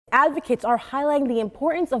Advocates are highlighting the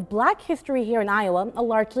importance of Black history here in Iowa, a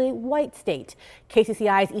largely white state.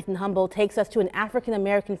 KCCI's Ethan Humble takes us to an African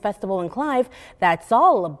American festival in Clive that's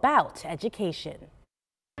all about education.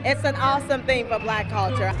 It's an awesome thing for Black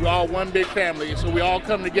culture. We're all one big family, so we all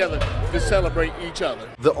come together to celebrate each other.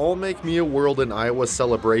 The All Make Me a World in Iowa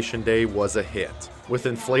Celebration Day was a hit, with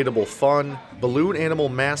inflatable fun, balloon animal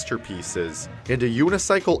masterpieces, and a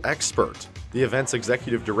unicycle expert. The event's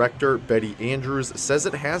executive director, Betty Andrews, says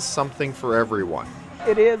it has something for everyone.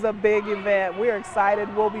 It is a big event. We're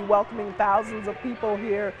excited. We'll be welcoming thousands of people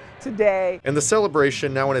here today. And the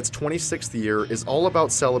celebration, now in its 26th year, is all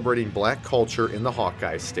about celebrating Black culture in the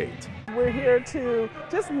Hawkeye State. We're here to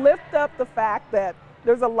just lift up the fact that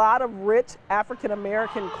there's a lot of rich African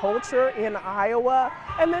American culture in Iowa,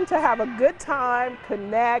 and then to have a good time,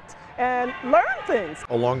 connect, and learn things.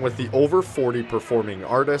 Along with the over 40 performing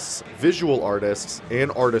artists, visual artists,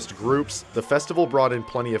 and artist groups, the festival brought in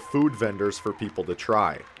plenty of food vendors for people to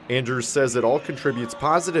try. Andrews says it all contributes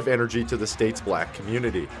positive energy to the state's Black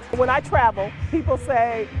community. When I travel, people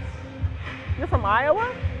say, "You're from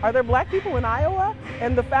Iowa? Are there Black people in Iowa?"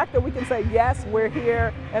 And the fact that we can say, yes, we're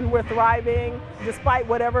here and we're thriving, despite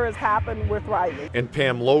whatever has happened, we're thriving. And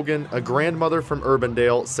Pam Logan, a grandmother from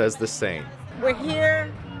Urbandale, says the same. We're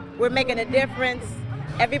here, we're making a difference,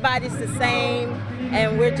 everybody's the same,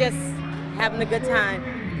 and we're just having a good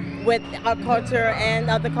time with our culture and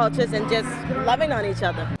other cultures and just loving on each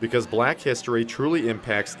other. Because Black history truly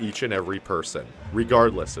impacts each and every person,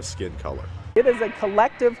 regardless of skin color. It is a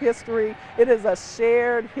collective history. It is a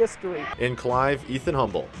shared history. In Clive, Ethan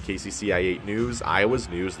Humble, KCCI 8 News, Iowa's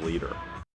news leader.